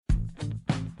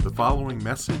The following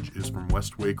message is from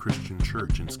Westway Christian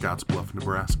Church in Scottsbluff,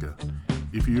 Nebraska.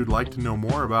 If you'd like to know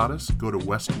more about us, go to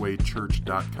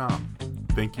westwaychurch.com.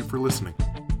 Thank you for listening.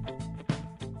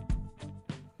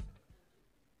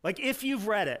 Like, if you've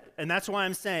read it, and that's why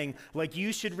I'm saying, like,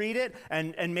 you should read it,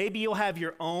 and maybe you'll have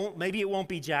your own, maybe it won't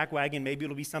be jackwagon, maybe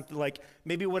it'll be something like,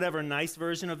 maybe whatever nice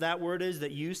version of that word is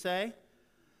that you say.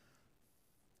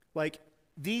 Like,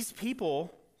 these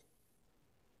people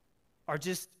are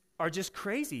just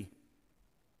crazy.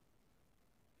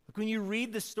 Like, when you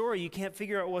read the story, you can't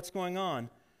figure out what's going on.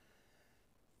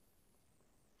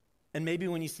 And maybe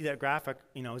when you see that graphic,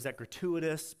 is that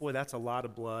gratuitous? Boy, that's a lot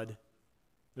of blood.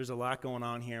 There's a lot going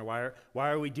on here. Why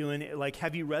are we doing it? Like,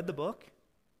 have you read the book?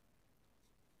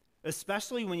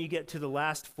 Especially when you get to the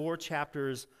last 4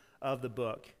 chapters of the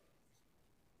book.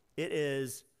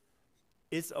 It's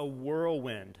a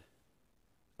whirlwind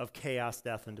of chaos,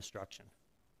 death, and destruction.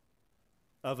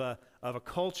 Of a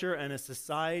culture and a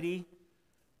society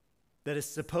that is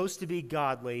supposed to be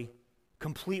godly,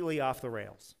 completely off the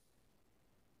rails.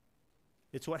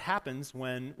 It's what happens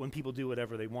when people do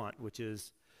whatever they want, which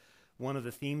is one of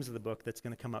the themes of the book that's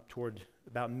going to come up toward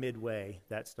about midway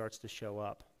that starts to show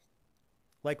up.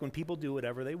 Like, when people do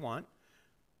whatever they want,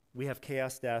 we have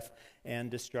chaos, death,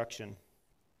 and destruction.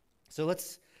 So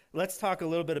let's talk a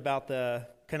little bit about the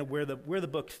kind of where the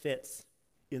book fits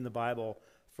in the Bible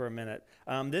for a minute.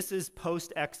 This is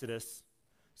post-Exodus.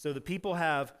 So the people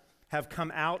have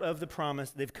come out of the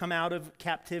promise. They've come out of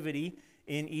captivity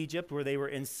in Egypt, where they were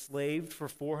enslaved for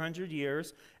 400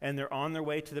 years, and they're on their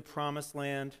way to the promised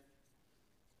land.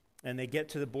 And they get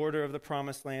to the border of the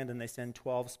promised land, and they send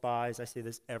 12 spies. I say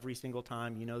this every single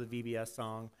time. You know the VBS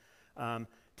song.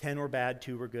 10 were bad,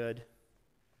 2 were good.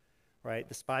 Right?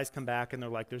 The spies come back, and they're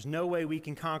like, there's no way we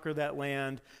can conquer that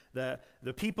land. The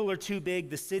people are too big.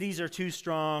 The cities are too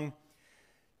strong.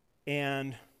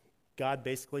 And God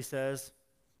basically says,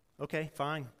 okay,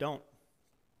 fine, don't.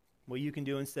 What you can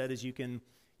do instead is you can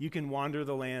wander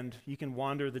the land. You can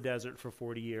wander the desert for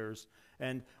 40 years.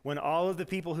 And when all of the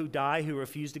people who die, who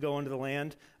refuse to go into the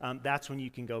land, that's when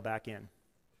you can go back in.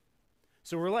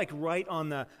 So we're like right on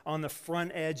the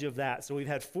front edge of that. So we've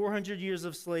had 400 years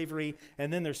of slavery,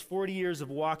 and then there's 40 years of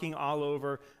walking all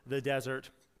over the desert.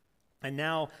 And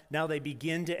now they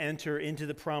begin to enter into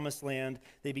the promised land.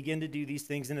 They begin to do these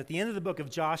things. And at the end of the book of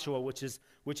Joshua, which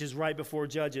is right before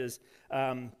Judges,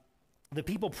 the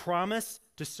people promise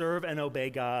to serve and obey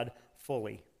God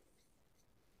fully.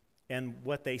 And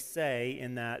what they say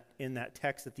in that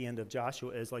text at the end of Joshua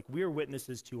is like, we're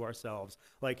witnesses to ourselves.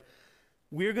 Like,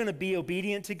 we're going to be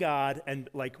obedient to God, and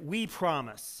like, we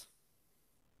promise.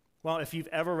 Well, if you've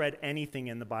ever read anything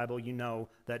in the Bible, you know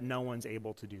that no one's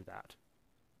able to do that.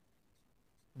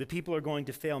 The people are going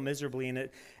to fail miserably in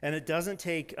it, and it doesn't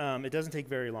take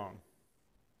very long.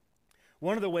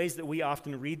 One of the ways that we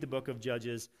often read the book of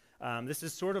Judges, this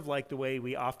is sort of like the way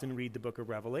we often read the book of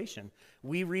Revelation.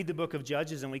 We read the book of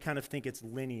Judges and we kind of think it's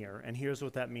linear, and here's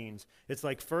what that means. It's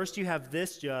like, first you have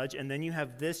this judge, and then you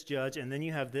have this judge, and then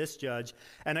you have this judge,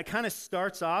 and it kind of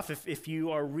starts off, if you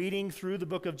are reading through the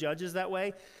book of Judges that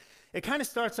way, it kind of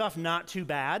starts off not too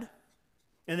bad.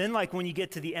 And then, like, when you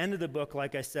get to the end of the book,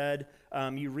 like I said,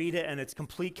 you read it and it's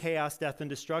complete chaos, death, and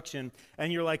destruction.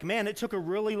 And you're like, man, it took a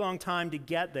really long time to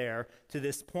get there to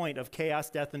this point of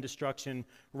chaos, death, and destruction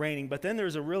reigning. But then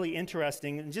there's a really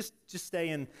interesting, and just stay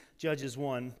in Judges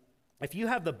 1. If you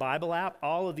have the Bible app,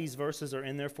 all of these verses are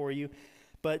in there for you.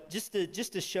 But just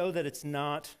to show that it's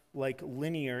not like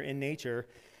linear in nature,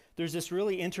 there's this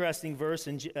really interesting verse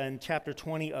in chapter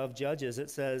 20 of Judges. It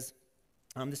says,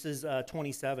 this is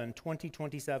 27.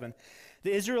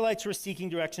 The Israelites were seeking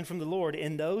direction from the Lord.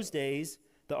 In those days,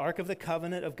 the Ark of the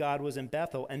Covenant of God was in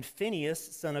Bethel, and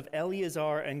Phinehas, son of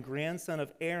Eleazar and grandson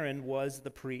of Aaron, was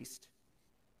the priest.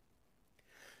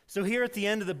 So here at the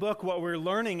end of the book, what we're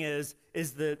learning is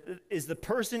the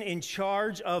person in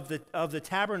charge of the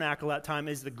tabernacle at that time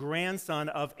is the grandson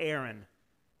of Aaron,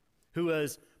 who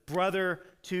was brother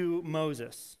to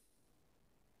Moses.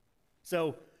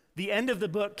 So the end of the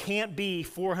book can't be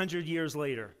 400 years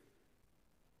later.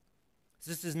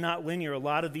 This is not linear. A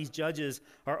lot of these judges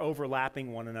are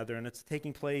overlapping one another, and it's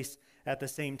taking place at the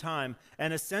same time.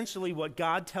 And essentially what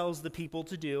God tells the people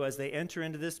to do as they enter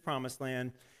into this promised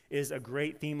land is a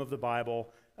great theme of the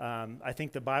Bible. I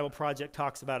think the Bible Project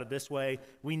talks about it this way.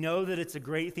 We know that it's a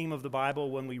great theme of the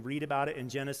Bible when we read about it in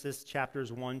Genesis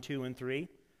chapters 1, 2, and 3.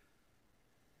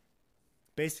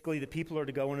 Basically, the people are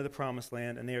to go into the promised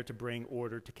land, and they are to bring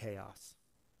order to chaos.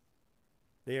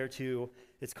 They are to,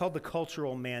 it's called the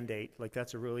cultural mandate. Like,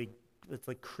 it's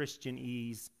like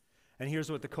Christianese. And here's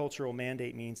what the cultural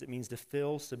mandate means. It means to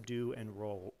fill, subdue, and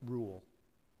rule.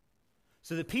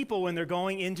 So the people, when they're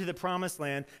going into the promised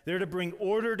land, they're to bring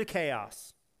order to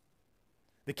chaos.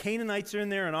 The Canaanites are in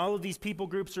there, and all of these people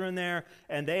groups are in there,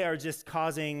 and they are just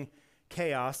causing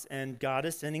chaos, and God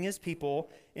is sending his people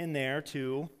in there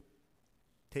to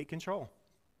take control.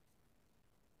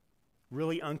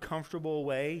 Really uncomfortable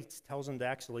way. He tells them to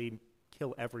actually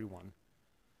kill everyone,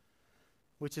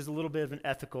 which is a little bit of an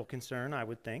ethical concern, I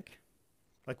would think.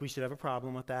 Like, we should have a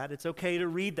problem with that. It's okay to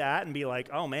read that and be like,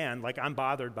 oh man, like, I'm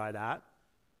bothered by that.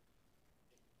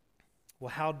 Well,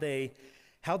 how'd they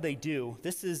do?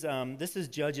 This is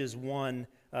Judges 1,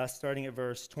 starting at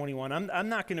verse 21. I'm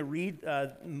not going to read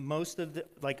most of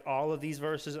all of these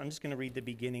verses. I'm just going to read the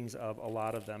beginnings of a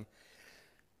lot of them.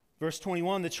 Verse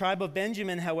 21, the tribe of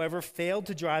Benjamin, however, failed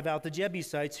to drive out the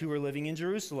Jebusites who were living in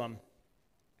Jerusalem.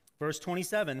 Verse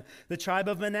 27, the tribe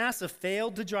of Manasseh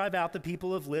failed to drive out the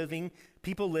people living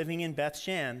in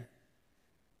Beth-shan.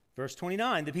 Verse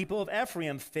 29, the people of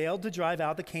Ephraim failed to drive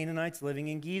out the Canaanites living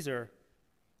in Gezer.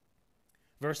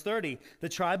 Verse 30, the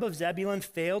tribe of Zebulun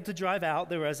failed to drive out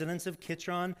the residents of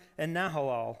Kitron and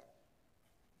Nahalal.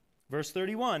 Verse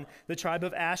 31, the tribe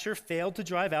of Asher failed to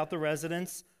drive out the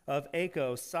residents of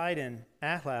Acco, Sidon,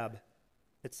 Ahlab,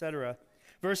 etc.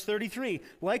 Verse 33,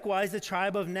 likewise the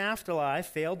tribe of Naphtali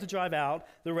failed to drive out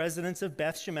the residents of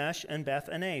Beth Shemesh and Beth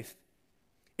Anath.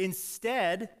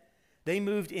 Instead, they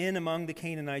moved in among the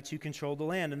Canaanites who controlled the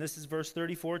land. And this is verse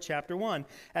 34, chapter 1.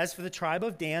 As for the tribe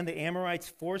of Dan, the Amorites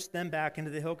forced them back into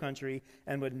the hill country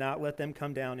and would not let them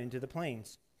come down into the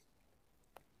plains.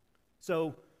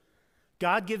 So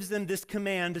God gives them this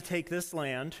command to take this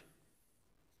land,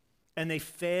 and they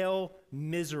fail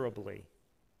miserably.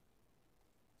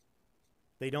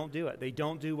 They don't do it. They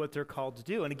don't do what they're called to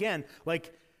do. And again,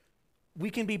 we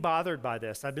can be bothered by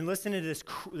this. I've been listening to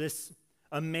this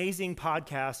amazing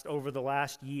podcast over the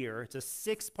last year. It's a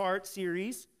 6-part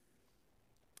series.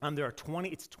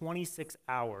 It's 26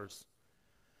 hours.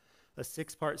 A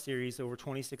 6-part series over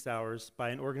 26 hours by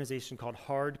an organization called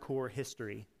Hardcore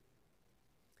History.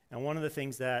 And one of the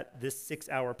things that this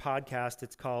 6-hour podcast,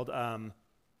 it's called, the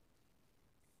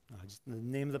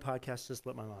name of the podcast just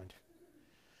slipped my mind.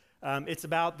 It's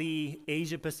about the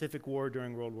Asia-Pacific War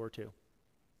during World War II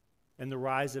and the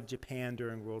rise of Japan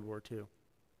during World War II.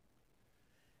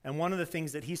 And one of the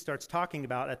things that he starts talking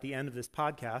about at the end of this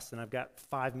podcast, and I've got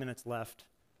 5 minutes left,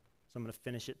 so I'm going to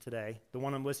finish it today. The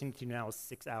one I'm listening to now is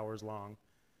 6 hours long.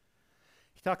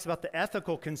 He talks about the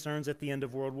ethical concerns at the end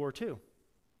of World War II.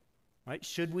 Right?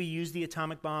 Should we use the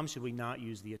atomic bomb? Should we not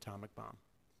use the atomic bomb?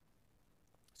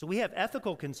 So we have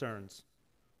ethical concerns.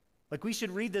 We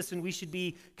should read this and we should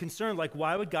be concerned.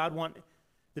 Why would God want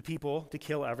the people to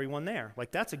kill everyone there?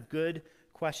 That's a good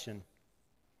question.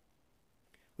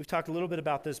 We've talked a little bit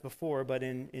about this before, but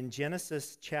in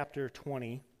Genesis chapter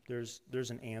 20,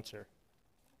 there's an answer.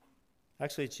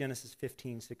 Actually, it's Genesis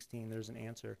 15:16. There's an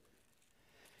answer.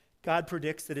 God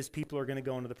predicts that his people are going to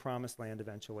go into the promised land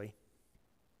eventually.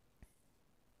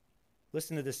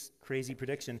 Listen to this crazy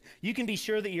prediction. You can be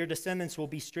sure that your descendants will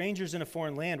be strangers in a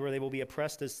foreign land where they will be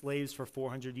oppressed as slaves for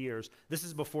 400 years. This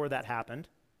is before that happened.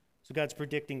 So God's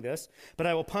predicting this. But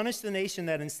I will punish the nation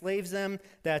that enslaves them.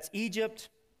 That's Egypt.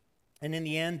 And in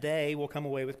the end, they will come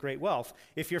away with great wealth.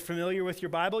 If you're familiar with your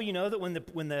Bible, you know that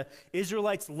when the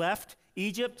Israelites left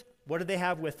Egypt, what did they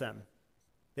have with them?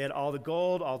 They had all the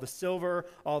gold, all the silver,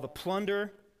 all the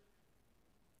plunder.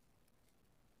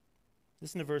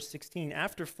 Listen to verse 16.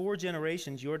 After 4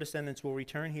 generations, your descendants will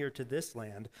return here to this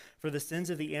land, for the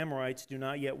sins of the Amorites do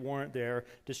not yet warrant their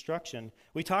destruction.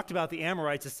 We talked about the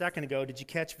Amorites a second ago. Did you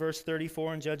catch verse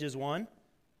 34 in Judges 1?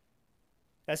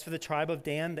 As for the tribe of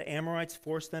Dan, the Amorites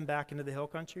forced them back into the hill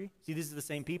country. See, these are the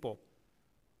same people.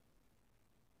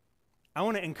 I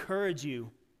want to encourage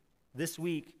you this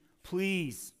week,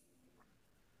 please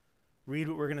read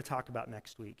what we're going to talk about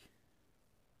next week.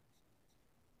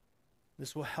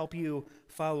 This will help you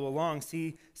follow along.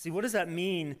 See, what does that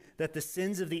mean that the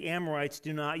sins of the Amorites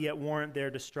do not yet warrant their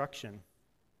destruction?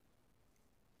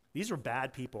 These were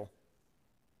bad people.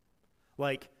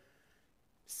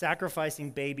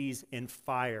 Sacrificing babies in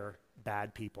fire,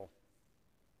 bad people.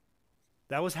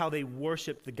 That was how they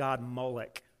worshiped the god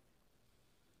Moloch.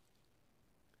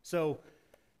 So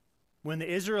when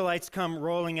the Israelites come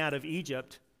rolling out of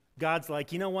Egypt, God's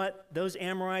like, you know what? Those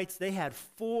Amorites, they had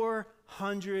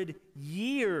 400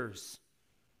 years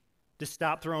to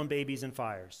stop throwing babies in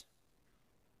fires.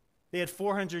 They had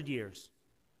 400 years.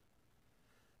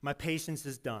 My patience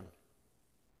is done.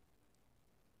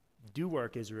 Do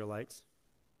work, Israelites.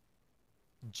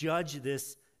 Judge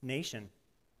this nation.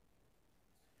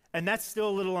 And that's still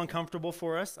a little uncomfortable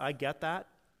for us. I get that.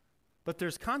 But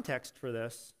there's context for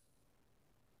this.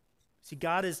 See,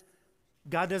 God is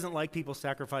God doesn't like people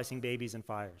sacrificing babies in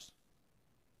fires.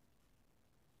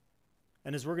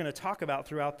 And as we're going to talk about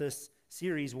throughout this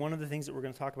series, one of the things that we're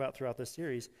going to talk about throughout this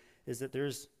series is that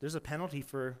there's a penalty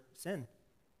for sin.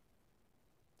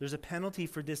 There's a penalty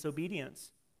for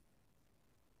disobedience.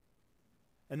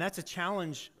 And that's a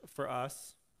challenge for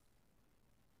us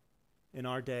in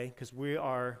our day because we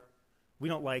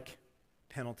don't like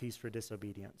penalties for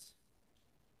disobedience.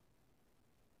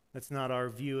 That's not our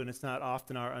view, and it's not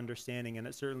often our understanding, and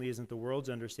it certainly isn't the world's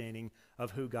understanding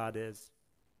of who God is.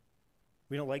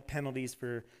 We don't like penalties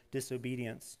for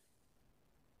disobedience.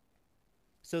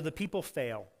 So the people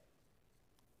fail.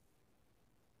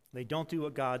 They don't do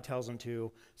what God tells them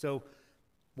to. So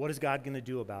what is God going to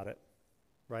do about it?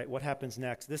 Right? What happens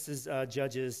next? This is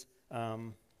Judges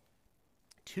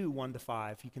 2,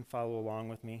 1-5. You can follow along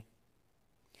with me.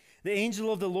 The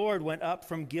angel of the Lord went up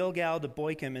from Gilgal to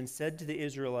Bochim and said to the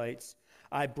Israelites,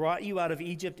 I brought you out of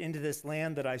Egypt into this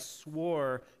land that I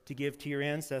swore to give to your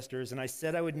ancestors, and I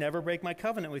said I would never break my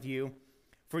covenant with you.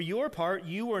 For your part,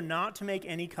 you were not to make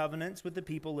any covenants with the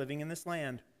people living in this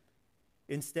land.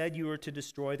 Instead, you were to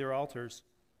destroy their altars.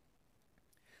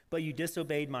 But you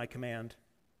disobeyed my command.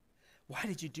 Why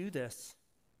did you do this?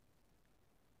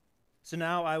 So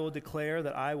now I will declare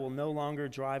that I will no longer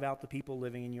drive out the people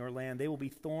living in your land. They will be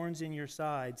thorns in your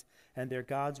sides, and their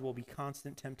gods will be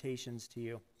constant temptations to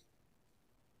you.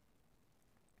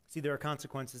 See, there are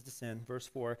consequences to sin. Verse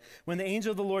 4. When the angel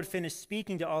of the Lord finished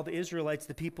speaking to all the Israelites,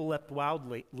 the people wept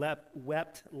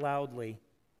loudly.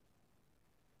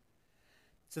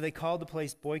 So they called the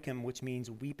place Bochim, which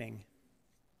means weeping,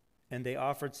 and they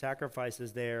offered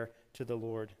sacrifices there to the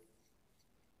Lord.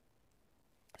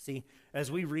 See,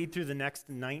 as we read through the next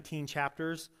 19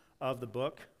 chapters of the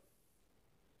book,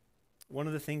 one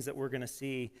of the things that we're going to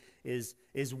see is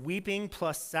weeping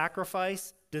plus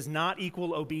sacrifice does not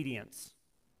equal obedience.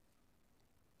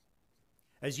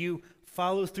 As you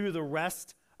follow through the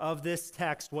rest of this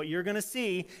text, what you're going to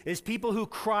see is people who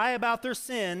cry about their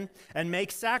sin and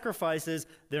make sacrifices,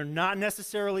 they're not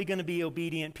necessarily going to be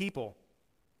obedient people.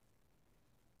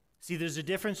 See, there's a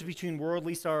difference between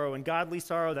worldly sorrow and godly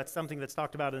sorrow. That's something that's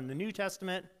talked about in the New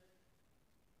Testament.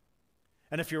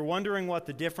 And if you're wondering what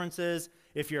the difference is,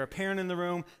 if you're a parent in the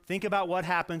room, think about what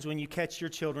happens when you catch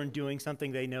your children doing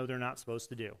something they know they're not supposed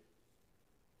to do.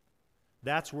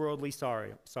 That's worldly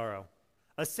sorrow.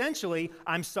 Essentially,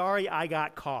 I'm sorry I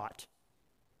got caught,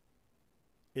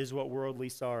 is what worldly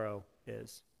sorrow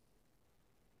is.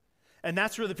 And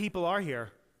that's where the people are here.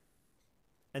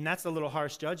 And that's a little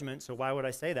harsh judgment, so why would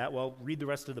I say that? Well, read the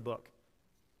rest of the book.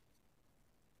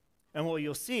 And what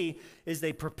you'll see is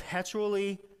they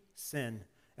perpetually sin,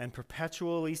 and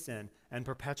perpetually sin, and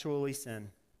perpetually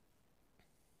sin.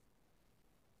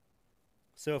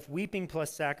 So if weeping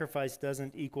plus sacrifice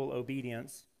doesn't equal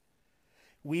obedience,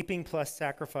 weeping plus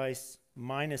sacrifice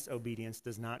minus obedience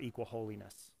does not equal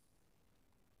holiness.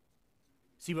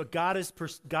 See, what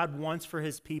God wants for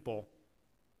his people,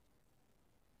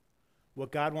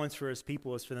 what God wants for his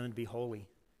people is for them to be holy.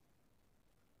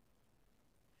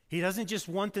 He doesn't just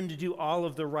want them to do all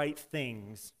of the right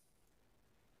things.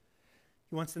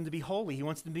 He wants them to be holy. He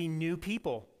wants them to be new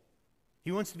people.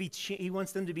 He wants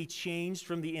them to be changed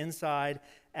from the inside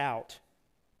out.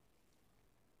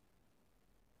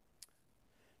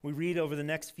 We read over the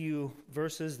next few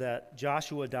verses that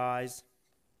Joshua dies.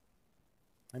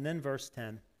 And then verse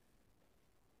 10.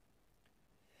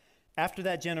 After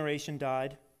that generation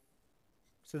died,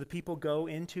 so the people go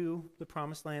into the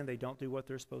promised land, they don't do what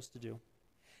they're supposed to do.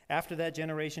 After that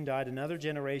generation died, another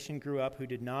generation grew up who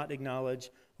did not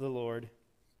acknowledge the Lord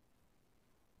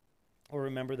or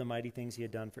remember the mighty things he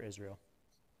had done for Israel.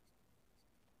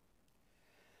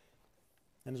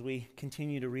 And as we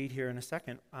continue to read here in a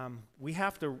second, we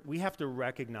have to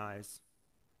recognize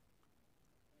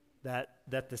that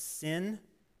the sin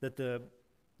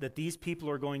that these people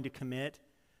are going to commit,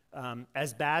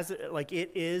 as bad like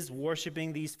it is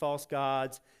worshiping these false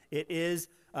gods, it is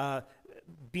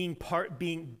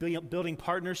building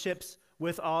partnerships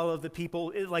with all of the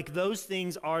people. Like those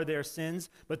things are their sins,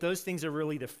 but those things are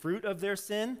really the fruit of their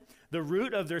sin. The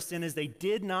root of their sin is they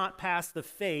did not pass the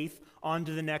faith on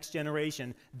to the next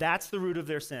generation. That's the root of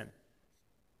their sin.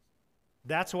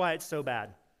 That's why it's so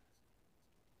bad.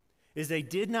 Is they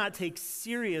did not take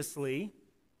seriously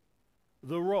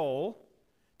the role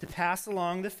to pass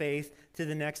along the faith to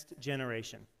the next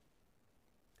generation.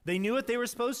 They knew what they were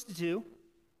supposed to do.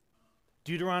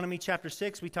 Deuteronomy chapter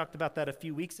 6, we talked about that a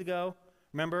few weeks ago.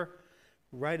 Remember?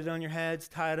 Write it on your heads,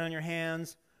 tie it on your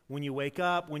hands. when you wake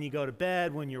up, when you go to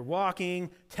bed, when you're walking.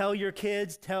 Tell your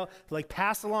kids,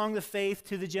 pass along the faith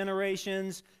to the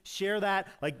generations, share that.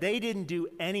 Like, they didn't do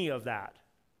any of that.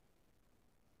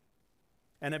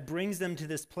 And it brings them to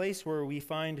this place where we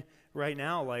find right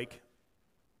now, like,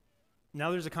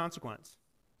 now there's a consequence.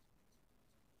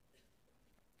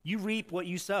 You reap what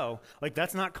you sow. Like,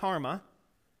 that's not karma,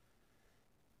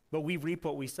 but we reap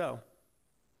what we sow.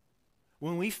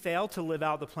 When we fail to live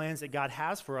out the plans that God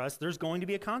has for us, there's going to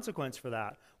be a consequence for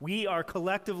that. We are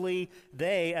collectively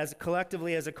as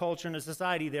a culture and a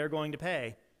society, they're going to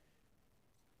pay.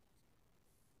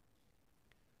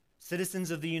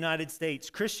 Citizens of the United States,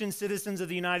 Christian citizens of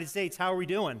the United States, how are we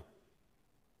doing?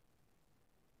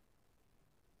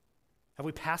 Have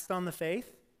we passed on the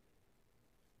faith?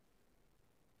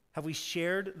 Have we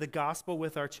shared the gospel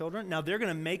with our children? Now, they're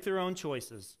going to make their own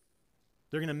choices.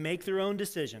 They're going to make their own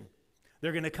decision.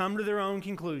 They're going to come to their own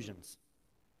conclusions.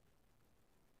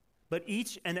 But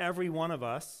each and every one of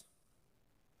us,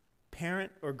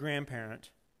 parent or grandparent,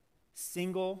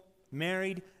 single,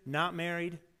 married, not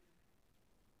married,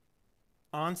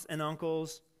 aunts and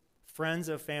uncles, friends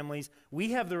of families,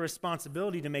 we have the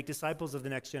responsibility to make disciples of the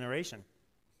next generation.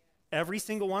 Every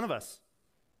single one of us.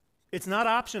 It's not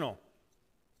optional.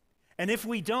 And if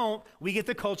we don't, we get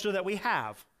the culture that we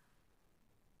have.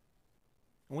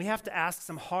 And we have to ask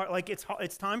some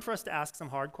it's time for us to ask some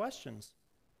hard questions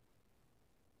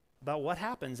about what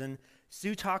happens. And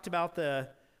Sue talked about the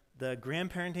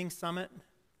grandparenting summit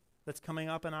that's coming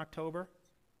up in October.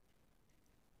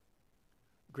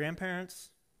 Grandparents,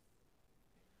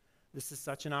 this is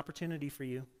such an opportunity for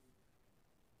you.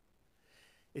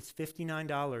 It's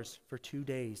 $59 for 2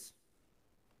 days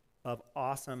of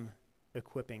awesome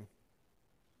equipping.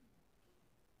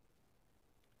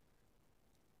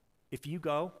 If you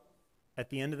go at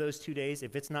the end of those 2 days,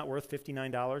 if it's not worth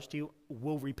 $59 to you,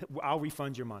 I'll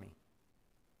refund your money.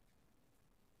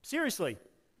 Seriously.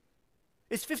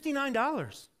 It's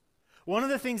 $59. One of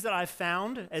the things that I've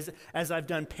found as I've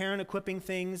done parent equipping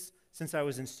things since I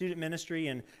was in student ministry,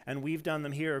 and we've done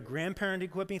them here, grandparent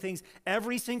equipping things,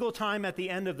 every single time at the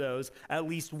end of those, at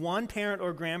least one parent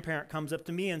or grandparent comes up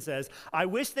to me and says, I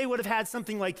wish they would have had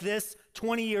something like this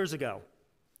 20 years ago.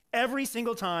 Every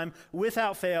single time,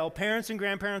 without fail, parents and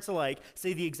grandparents alike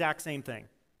say the exact same thing.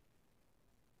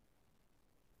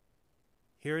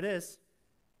 Here it is.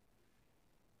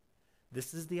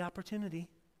 This is the opportunity.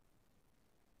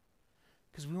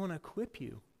 Because we want to equip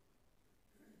you.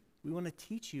 We want to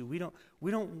teach you. We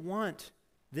don't want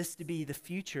this to be the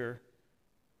future,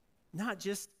 not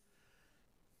just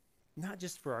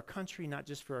for our country, not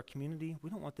just for our community. We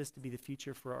don't want this to be the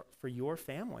future for your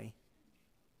family.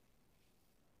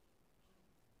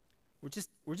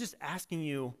 We're just asking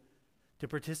you to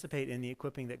participate in the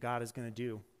equipping that God is going to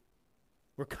do.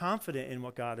 We're confident in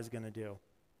what God is going to do.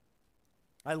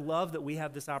 I love that we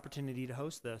have this opportunity to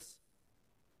host this.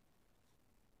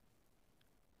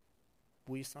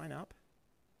 Will you sign up?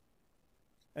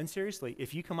 And seriously,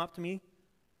 if you come up to me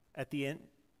at the end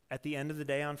of the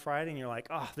day on Friday and you're like,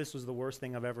 oh, this was the worst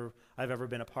thing I've ever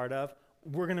been a part of,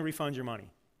 we're going to refund your money.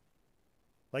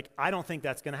 Like, I don't think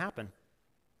that's going to happen.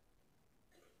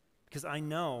 Because I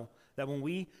know that when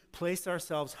we place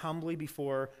ourselves humbly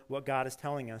before what God is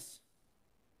telling us,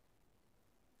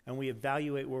 and we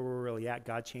evaluate where we're really at,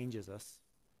 God changes us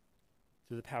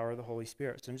through the power of the Holy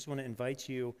Spirit. So I just want to invite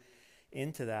you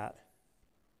into that.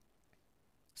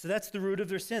 So that's the root of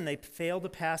their sin. They fail to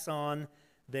pass on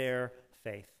their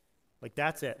faith. Like,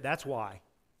 that's it. That's why.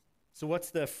 So what's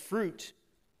the fruit?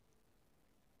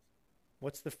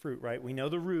 What's the fruit, right? We know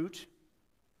the root.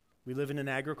 We live in an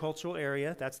agricultural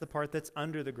area. That's the part that's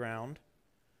under the ground.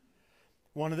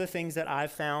 One of the things that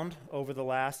I've found over the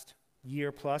last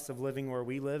year plus of living where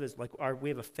we live is we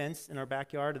have a fence in our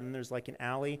backyard, and then there's like an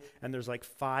alley, and there's like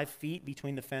 5 feet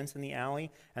between the fence and the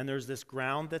alley, and there's this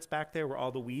ground that's back there where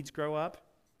all the weeds grow up.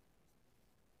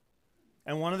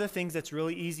 And one of the things that's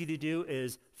really easy to do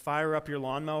is fire up your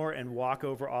lawnmower and walk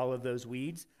over all of those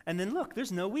weeds, and then look,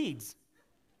 there's no weeds.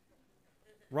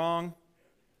 Wrong.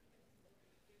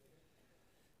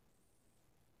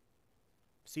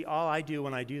 See, all I do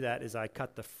when I do that is I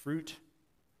cut the fruit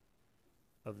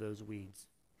of those weeds.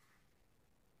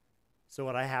 So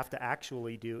what I have to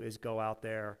actually do is go out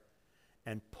there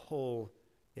and pull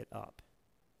it up.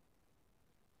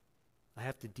 I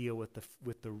have to deal with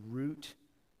the root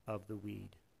of the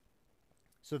weed.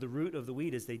 So the root of the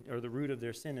weed the root of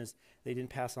their sin is they didn't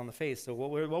pass on the faith. So what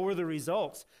were the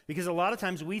results? Because a lot of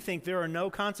times we think there are no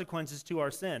consequences to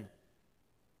our sin.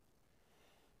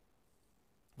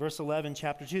 Verse 11,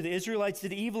 chapter 2, the Israelites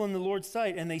did evil in the Lord's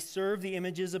sight, and they served the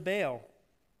images of Baal.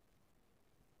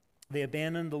 They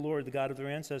abandoned the Lord, the God of their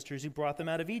ancestors, who brought them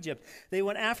out of Egypt. They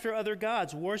went after other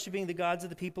gods, worshiping the gods of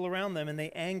the people around them, and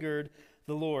they angered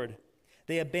the Lord.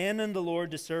 They abandoned the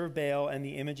Lord to serve Baal and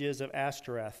the images of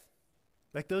Ashtoreth.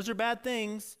 Like, those are bad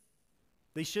things.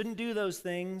 They shouldn't do those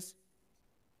things.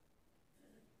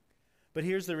 But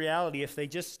here's the reality. If they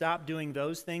just stop doing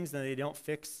those things and they don't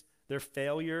fix their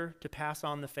failure to pass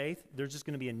on the faith, there's just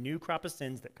going to be a new crop of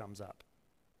sins that comes up.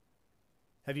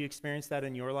 Have you experienced that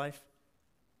in your life?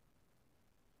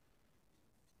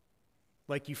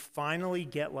 Like, you finally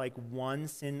get like one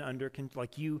sin under control.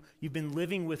 Like you've been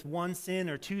living with one sin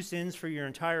or two sins for your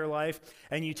entire life,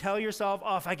 and you tell yourself,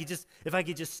 oh, if I could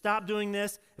just stop doing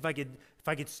this, if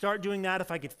I could start doing that,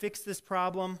 if I could fix this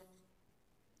problem,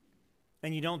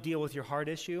 and you don't deal with your heart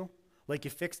issue, like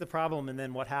you fix the problem, and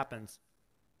then what happens?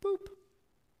 Boop.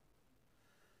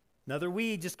 Another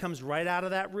weed just comes right out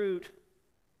of that root.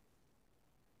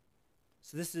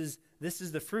 So this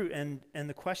is the fruit, and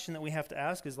the question that we have to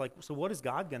ask is like, so what is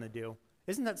God going to do?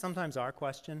 Isn't that sometimes our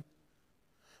question?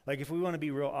 Like, if we want to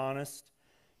be real honest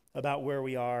about where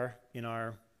we are in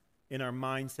our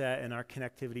mindset and our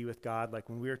connectivity with God, like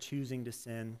when we are choosing to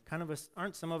sin,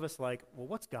 aren't some of us like, well,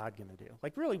 what's God going to do?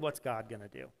 Like, really, what's God going to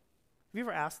do? Have you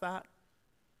ever asked that?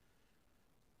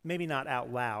 Maybe not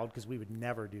out loud, because we would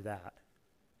never do that.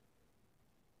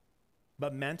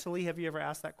 But mentally, have you ever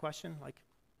asked that question? Like,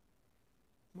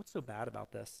 what's so bad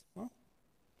about this? Well,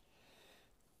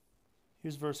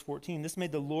 here's verse 14. This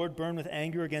made the Lord burn with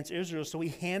anger against Israel, so he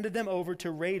handed them over to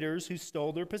raiders who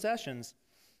stole their possessions.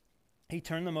 He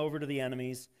turned them over to the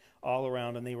enemies all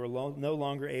around, and they were no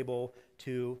longer able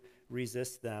to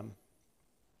resist them.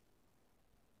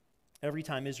 Every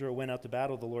time Israel went out to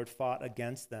battle, the Lord fought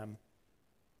against them,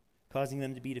 causing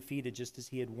them to be defeated just as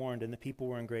he had warned, and the people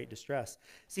were in great distress.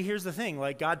 See, here's the thing.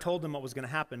 Like, God told them what was going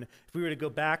to happen. If we were to go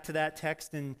back to that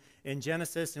text in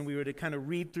Genesis, and we were to kind of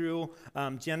read through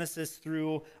Genesis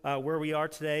through where we are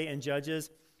today in Judges,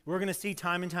 we're going to see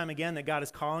time and time again that God is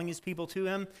calling his people to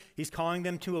him. He's calling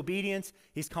them to obedience.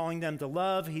 He's calling them to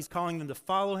love. He's calling them to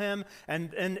follow him.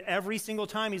 And every single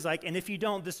time he's like, and if you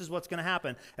don't, this is what's going to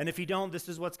happen. And if you don't, this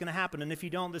is what's going to happen. And if you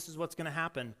don't, this is what's going to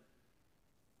happen.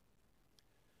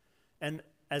 And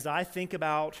as I think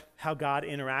about how God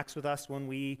interacts with us when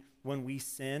we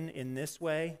sin in this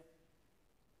way,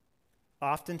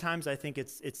 oftentimes I think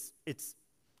it's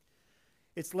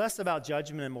less about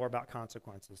judgment and more about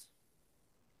consequences.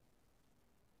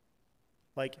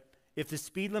 Like, if the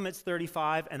speed limit's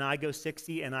 35 and I go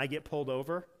 60 and I get pulled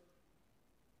over,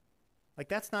 like,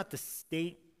 that's not the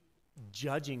state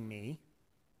judging me.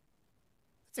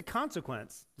 It's a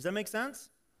consequence. Does that make sense?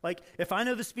 Like, if I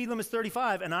know the speed limit is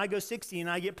 35 and I go 60 and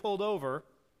I get pulled over,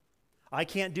 I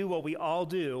can't do what we all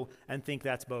do and think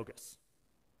that's bogus.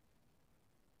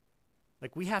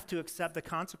 Like, we have to accept the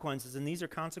consequences, and these are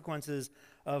consequences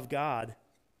of God.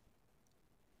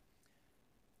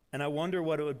 And I wonder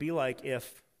what it would be like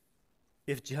if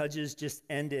Judges just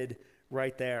ended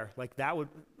right there.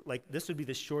 This would be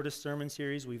the shortest sermon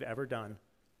series we've ever done.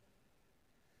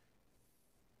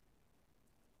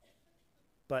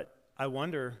 But I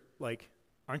wonder,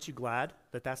 aren't you glad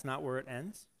that that's not where it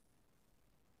ends?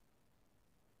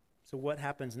 So what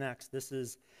happens next? This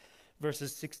is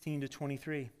verses 16 to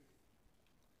 23.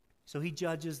 So he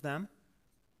judges them.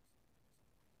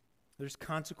 There's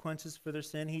consequences for their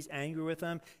sin. He's angry with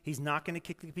them. He's not going to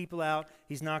kick the people out.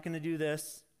 He's not going to do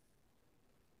this.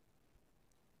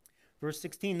 Verse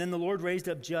 16, then the Lord raised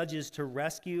up judges to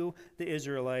rescue the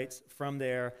Israelites from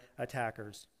their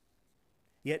attackers.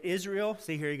 Yet Israel,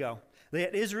 see, here you go.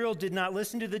 Yet Israel did not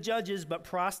listen to the judges, but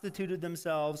prostituted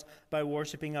themselves by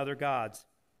worshiping other gods.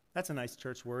 That's a nice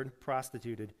church word,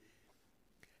 prostituted.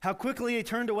 How quickly they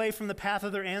turned away from the path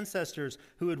of their ancestors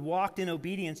who had walked in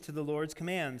obedience to the Lord's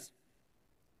commands.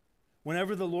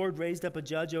 Whenever the Lord raised up a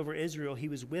judge over Israel, he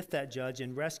was with that judge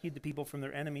and rescued the people from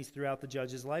their enemies throughout the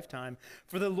judge's lifetime.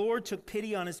 For the Lord took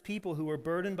pity on his people who were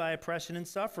burdened by oppression and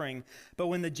suffering. But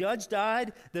when the judge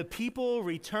died, the people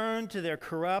returned to their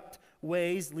corrupt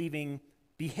ways,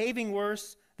 behaving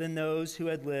worse than those who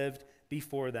had lived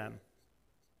before them.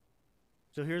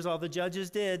 So here's all the judges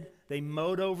did. They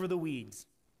mowed over the weeds.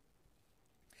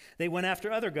 They went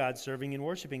after other gods, serving and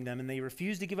worshiping them, and they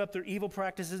refused to give up their evil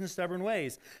practices and stubborn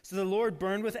ways. So the Lord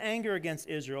burned with anger against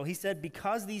Israel. He said,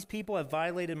 because these people have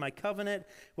violated my covenant,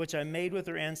 which I made with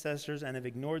their ancestors, and have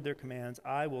ignored their commands,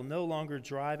 I will no longer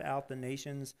drive out the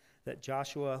nations that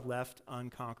Joshua left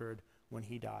unconquered when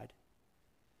he died.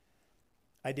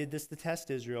 I did this to test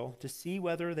Israel, to see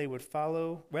whether or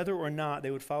not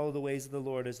they would follow the ways of the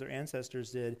Lord as their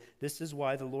ancestors did. This is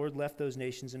why the Lord left those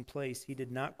nations in place. He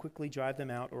did not quickly drive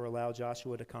them out or allow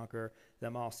Joshua to conquer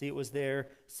them all. See, it was their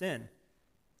sin.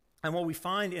 And what we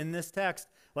find in this text,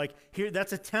 like here,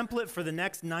 that's a template for the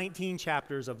next 19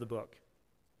 chapters of the book.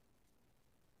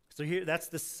 So here, that's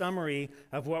the summary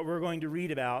of what we're going to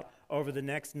read about over the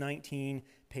next 19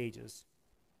 pages.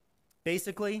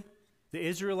 Basically, the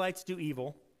Israelites do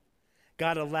evil.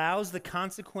 God allows the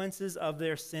consequences of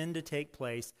their sin to take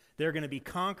place. They're going to be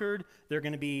conquered. They're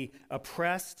going to be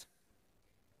oppressed.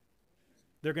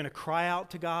 They're going to cry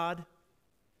out to God.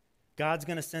 God's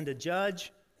going to send a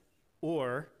judge,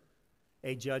 or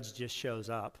a judge just shows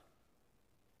up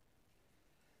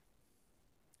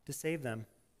to save them.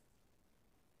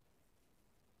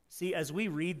 See, as we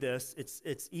read this,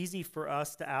 it's easy for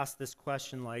us to ask this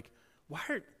question like, why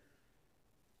are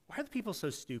the people so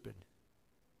stupid?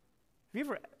 Have you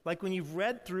ever, like when you've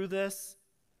read through this,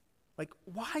 like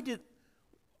why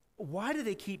do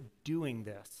they keep doing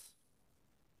this?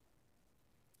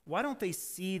 Why don't they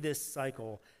see this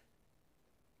cycle?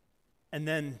 And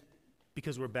then,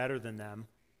 because we're better than them,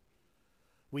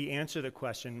 we answer the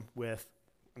question with,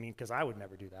 because I would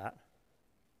never do that.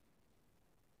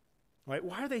 Right?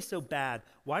 Why are they so bad?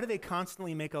 Why do they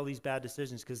constantly make all these bad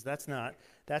decisions? Because that's not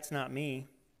me.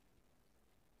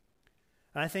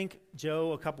 And I think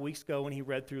Joe, a couple weeks ago, when he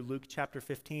read through Luke chapter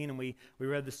 15, and we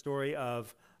read the story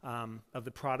of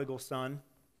the prodigal son.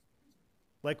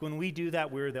 Like when we do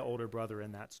that, we're the older brother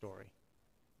in that story.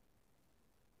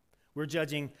 We're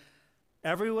judging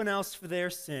everyone else for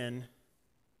their sin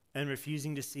and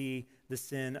refusing to see the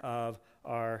sin of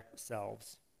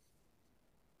ourselves.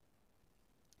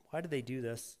 Why do they do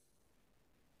this?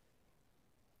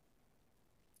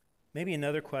 Maybe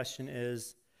another question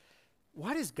is,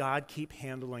 why does God keep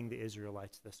handling the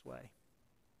Israelites this way?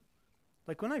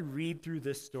 Like when I read through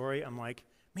this story, I'm like,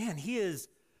 man,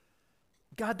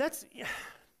 God,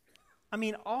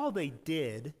 all they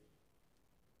did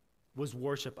was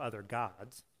worship other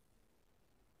gods.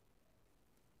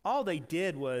 All they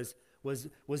did was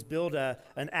build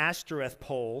an Ashtoreth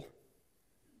pole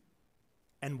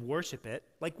and worship it.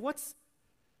 Like what's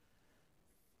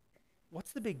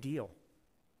the big deal?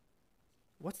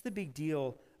 What's the big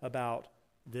deal about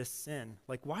this sin?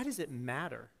 Like, why does it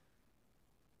matter?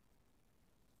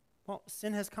 Well,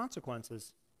 sin has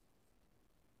consequences.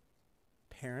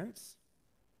 Parents,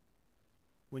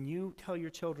 when you tell your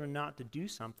children not to do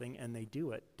something and they do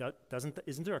it,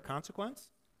 isn't there a consequence?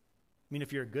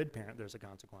 If you're a good parent, there's a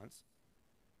consequence.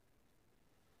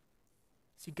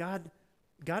 See, God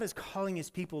is calling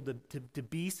his people to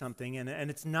be something, and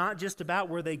it's not just about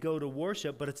where they go to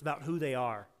worship, but it's about who they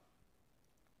are.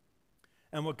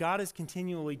 And what God is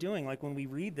continually doing, like when we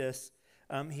read this,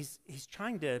 he's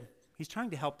trying to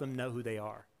help them know who they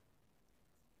are.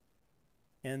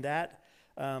 And that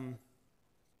there's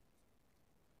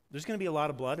going to be a lot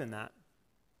of blood in that.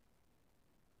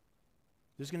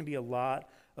 There's going to be a lot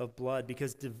of blood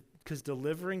because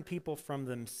delivering people from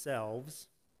themselves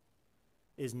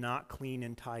is not clean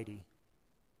and tidy.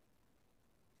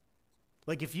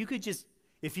 Like if you could just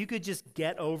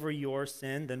get over your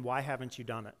sin, then why haven't you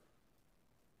done it?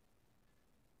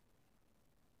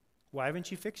 Why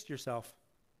haven't you fixed yourself?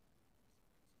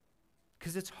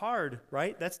 Because it's hard,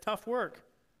 right? That's tough work.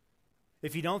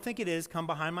 If you don't think it is, come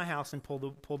behind my house and pull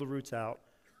the roots out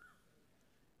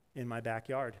in my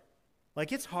backyard.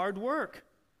 Like it's hard work.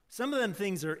 Some of them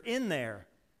things are in there.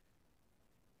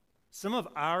 Some of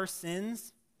our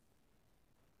sins,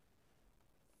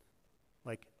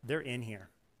 like they're in here.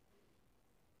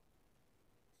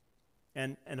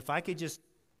 And if I could just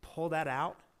pull that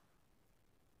out,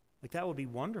 like that would be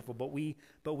wonderful, but we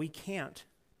can't.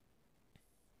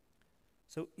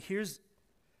 So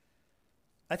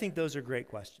I think those are great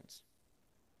questions.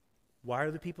 Why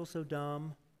are the people so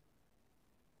dumb?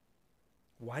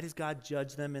 Why does God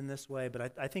judge them in this way?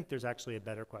 But I think there's actually a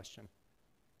better question.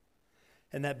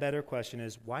 And that better question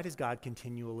is, why does God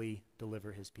continually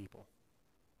deliver his people?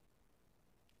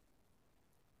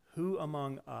 Who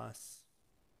among us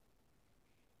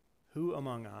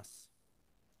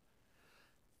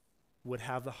would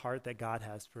have the heart that God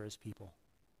has for his people?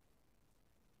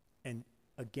 And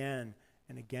again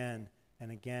and again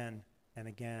and again and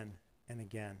again and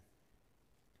again.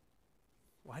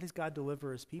 Why does God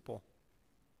deliver his people?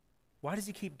 Why does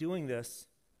he keep doing this?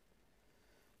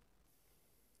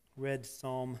 Read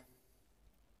Psalm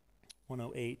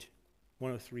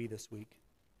 103 this week,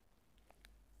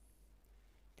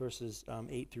 verses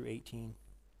 8 through 18.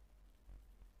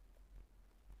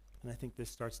 And I think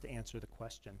this starts to answer the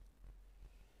question.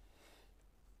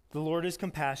 The Lord is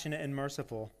compassionate and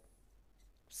merciful,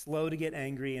 slow to get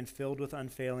angry and filled with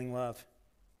unfailing love.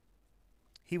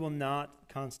 He will not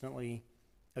constantly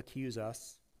accuse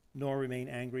us, nor remain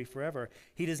angry forever.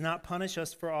 He does not punish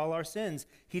us for all our sins.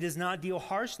 He does not deal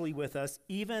harshly with us,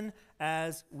 even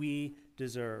as we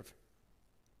deserve.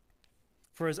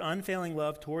 For his unfailing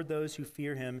love toward those who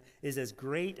fear him is as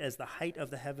great as the height of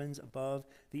the heavens above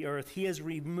the earth. He has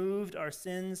removed our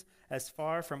sins as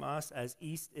far from us as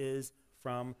east is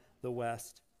from the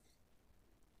west.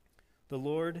 The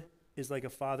Lord is like a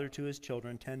father to his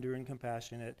children, tender and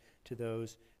compassionate to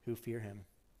those who fear him.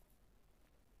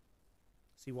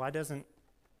 See, why does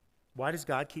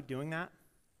God keep doing that?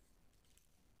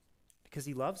 Because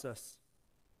he loves us.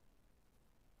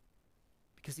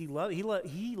 Because he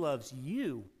loves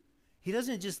you. He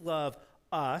doesn't just love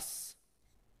us.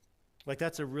 Like,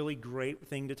 that's a really great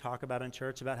thing to talk about in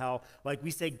church, about how, like, we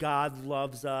say God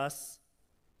loves us.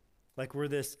 Like, we're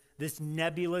this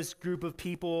nebulous group of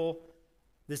people,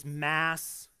 this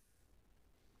mass.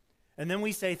 And then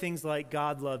we say things like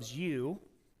God loves you.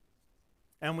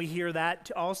 And we hear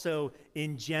that also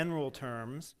in general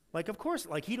terms. Like, of course,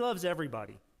 like, he loves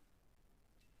everybody.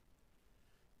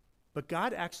 But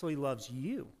God actually loves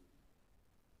you.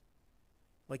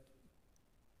 Like,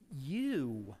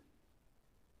 you.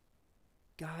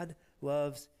 God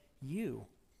loves you.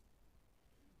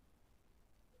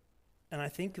 And I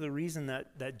think the reason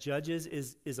that Judges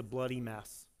is a bloody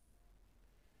mess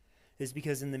is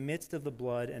because in the midst of the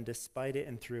blood and despite it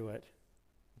and through it,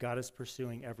 God is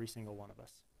pursuing every single one of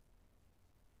us.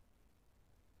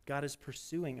 God is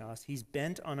pursuing us. He's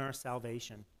bent on our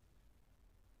salvation.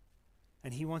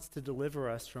 And he wants to deliver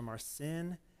us from our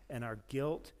sin and our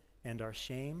guilt and our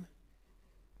shame.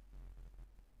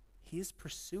 He is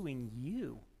pursuing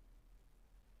you.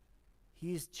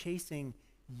 He is chasing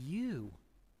you.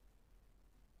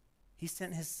 He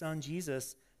sent his son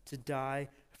Jesus to die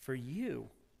for you.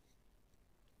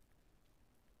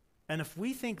 And if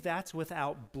we think that's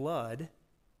without blood,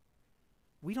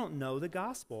 we don't know the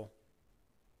gospel.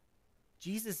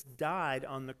 Jesus died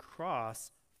on the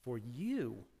cross for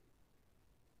you.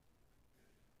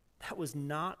 That was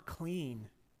not clean.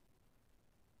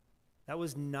 That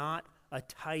was not a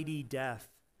tidy death.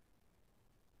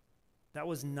 That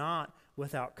was not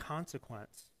without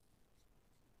consequence.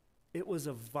 It was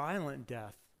a violent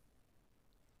death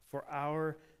for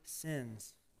our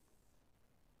sins.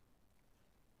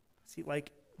 See,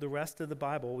 like the rest of the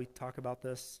Bible, we talk about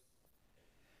this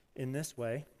in this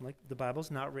way. Like, the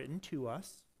Bible's not written to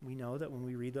us. We know that when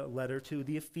we read the letter to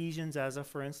the Ephesians, as a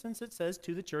for instance, it says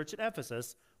to the church at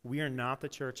Ephesus. We are not the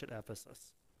church at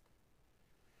Ephesus.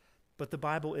 But the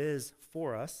Bible is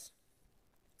for us.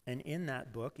 And in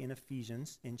that book, in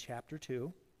Ephesians, in chapter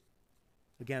 2,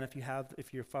 again,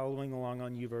 if you're following along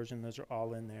on YouVersion, those are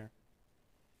all in there.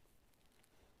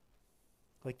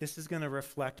 Like, this is going to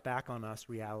reflect back on us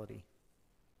reality.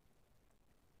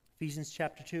 Ephesians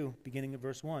chapter 2, beginning of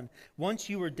verse 1. Once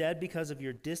you were dead because of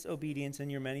your disobedience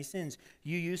and your many sins.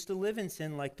 You used to live in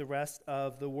sin like the rest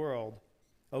of the world,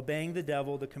 obeying the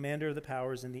devil, the commander of the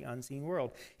powers in the unseen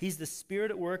world. He's the spirit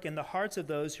at work in the hearts of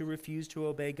those who refuse to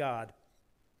obey God.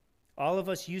 All of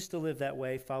us used to live that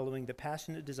way, following the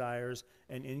passionate desires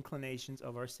and inclinations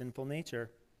of our sinful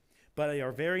nature. But by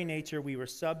our very nature, we were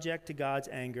subject to God's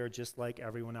anger just like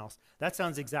everyone else. That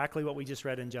sounds exactly what we just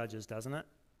read in Judges, doesn't it?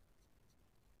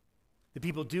 The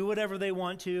people do whatever they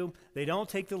want to. They don't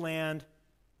take the land.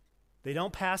 They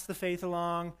don't pass the faith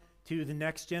along to the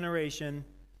next generation.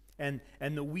 And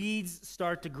the weeds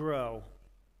start to grow.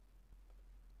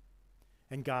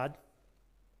 And God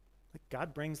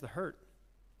brings the hurt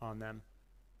on them.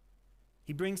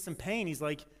 He brings some pain. He's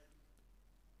like,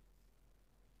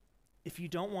 if you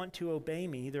don't want to obey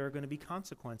me, there are going to be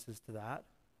consequences to that.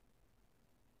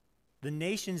 The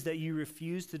nations that you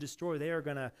refuse to destroy, they're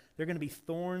going to be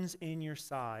thorns in your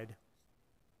side.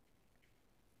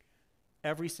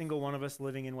 Every single one of us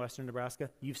living in western Nebraska,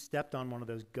 you've stepped on one of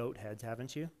those goat heads,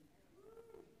 haven't you?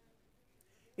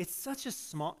 It's such a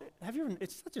small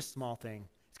thing.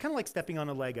 It's kind of like stepping on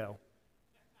a Lego.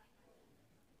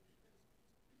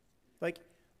 Like,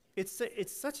 it's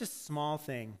such a small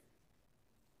thing,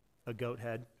 a goat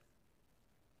head,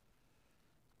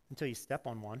 until you step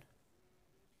on one.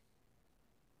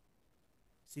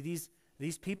 See,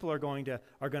 these people are going to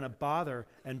bother,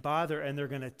 and they're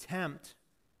going to tempt,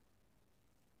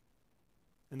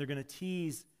 and they're going to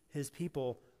tease his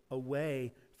people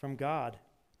away from God.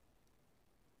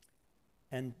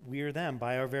 And we are them.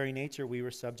 By our very nature, we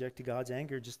were subject to God's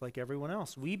anger just like everyone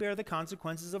else. We bear the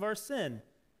consequences of our sin.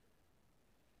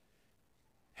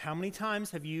 How many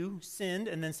times have you sinned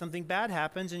and then something bad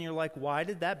happens and you're like, why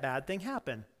did that bad thing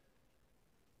happen?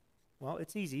 Well,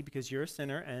 it's easy because you're a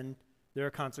sinner and there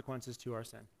are consequences to our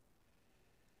sin.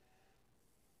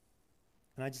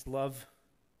 And I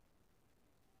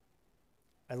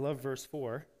love verse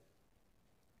 4.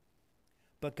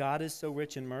 But God is so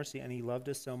rich in mercy, and he loved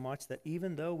us so much that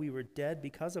even though we were dead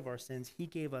because of our sins, he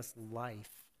gave us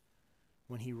life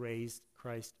when he raised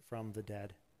Christ from the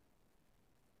dead.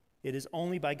 It is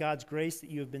only by God's grace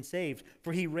that you have been saved.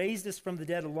 For he raised us from the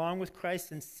dead along with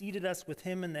Christ and seated us with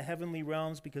him in the heavenly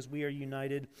realms because we are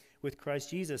united with Christ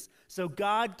Jesus. So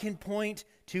God can point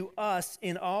to us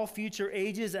in all future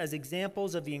ages as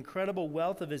examples of the incredible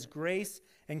wealth of his grace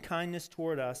and kindness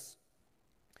toward us,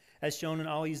 as shown in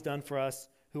all he's done for us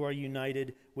who are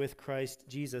united with Christ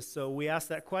Jesus. So we ask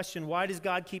that question, why does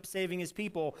God keep saving his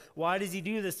people? Why does he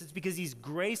do this? It's because he's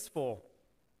graceful.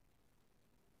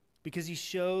 Because he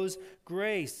shows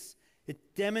grace.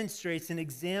 It demonstrates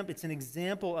it's an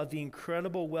example of the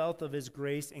incredible wealth of his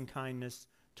grace and kindness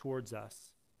towards us.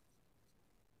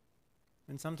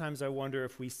 And sometimes I wonder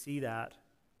if we see that,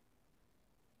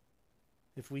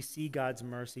 if we see God's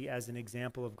mercy as an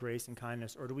example of grace and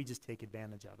kindness, or do we just take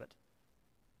advantage of it?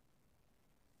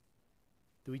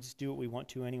 Do we just do what we want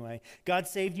to anyway? God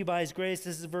saved you by his grace.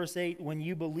 This is verse 8. When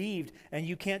you believed, and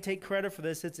you can't take credit for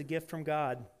this, it's a gift from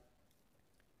God.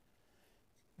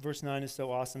 Verse 9 is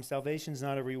so awesome. Salvation is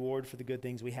not a reward for the good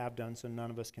things we have done, so none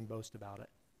of us can boast about it.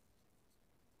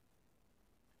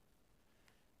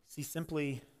 See,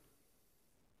 simply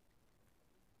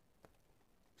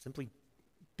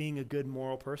being a good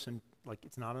moral person,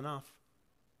 it's not enough.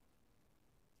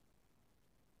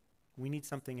 We need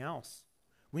something else.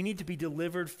 We need to be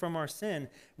delivered from our sin.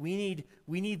 We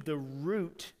need the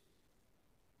root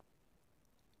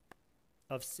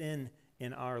of sin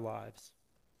in our lives.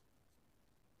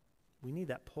 We need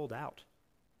that pulled out.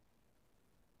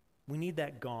 We need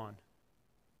that gone.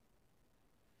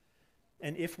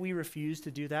 And if we refuse to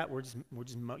do that,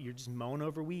 you're just mowing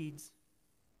over weeds.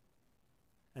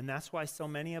 And that's why so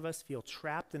many of us feel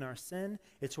trapped in our sin.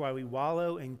 It's why we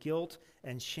wallow in guilt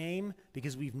and shame,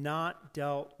 because we've not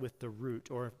dealt with the root,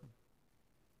 or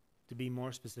to be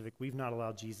more specific, we've not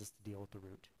allowed Jesus to deal with the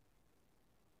root.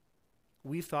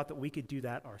 We've thought that we could do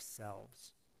that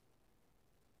ourselves.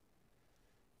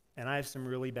 And I have some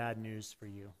really bad news for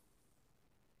you.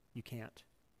 You can't.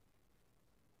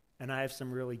 And I have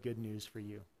some really good news for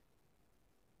you.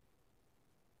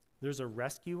 There's a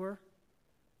rescuer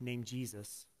named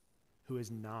Jesus who is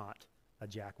not a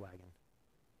jackwagon.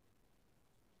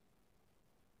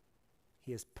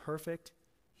 He is perfect,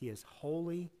 he is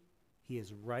holy, he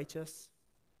is righteous,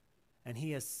 and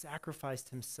he has sacrificed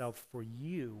himself for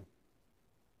you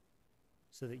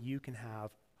so that you can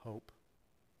have hope.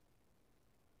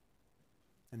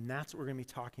 And that's what we're going to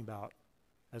be talking about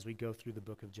as we go through the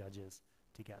book of Judges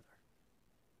together.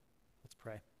 Let's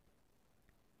pray.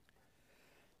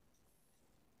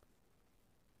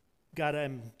 God,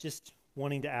 I'm just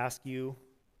wanting to ask you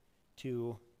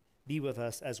to be with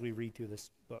us as we read through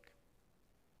this book.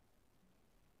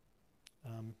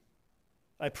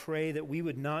 I pray that we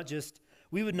would not just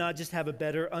have a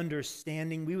better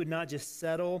understanding. We would not just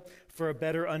settle for a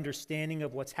better understanding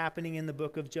of what's happening in the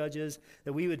book of Judges.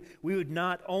 That we would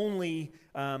not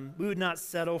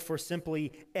settle for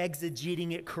simply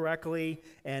exegeting it correctly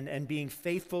and being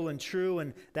faithful and true,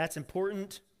 and that's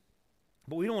important.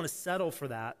 But we don't want to settle for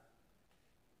that.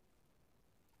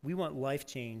 We want life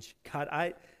change. God,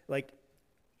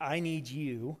 I need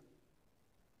you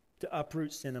to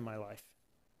uproot sin in my life.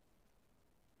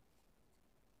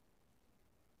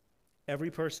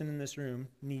 Every person in this room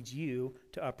needs you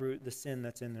to uproot the sin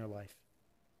that's in their life.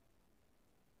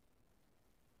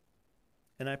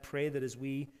 And I pray that as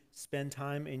we spend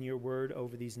time in your word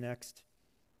over these next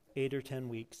 8 or 10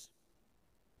 weeks,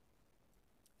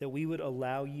 that we would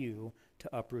allow you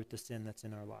to uproot the sin that's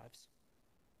in our lives.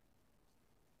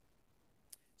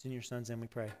 It's in your son's name we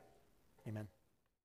pray. Amen.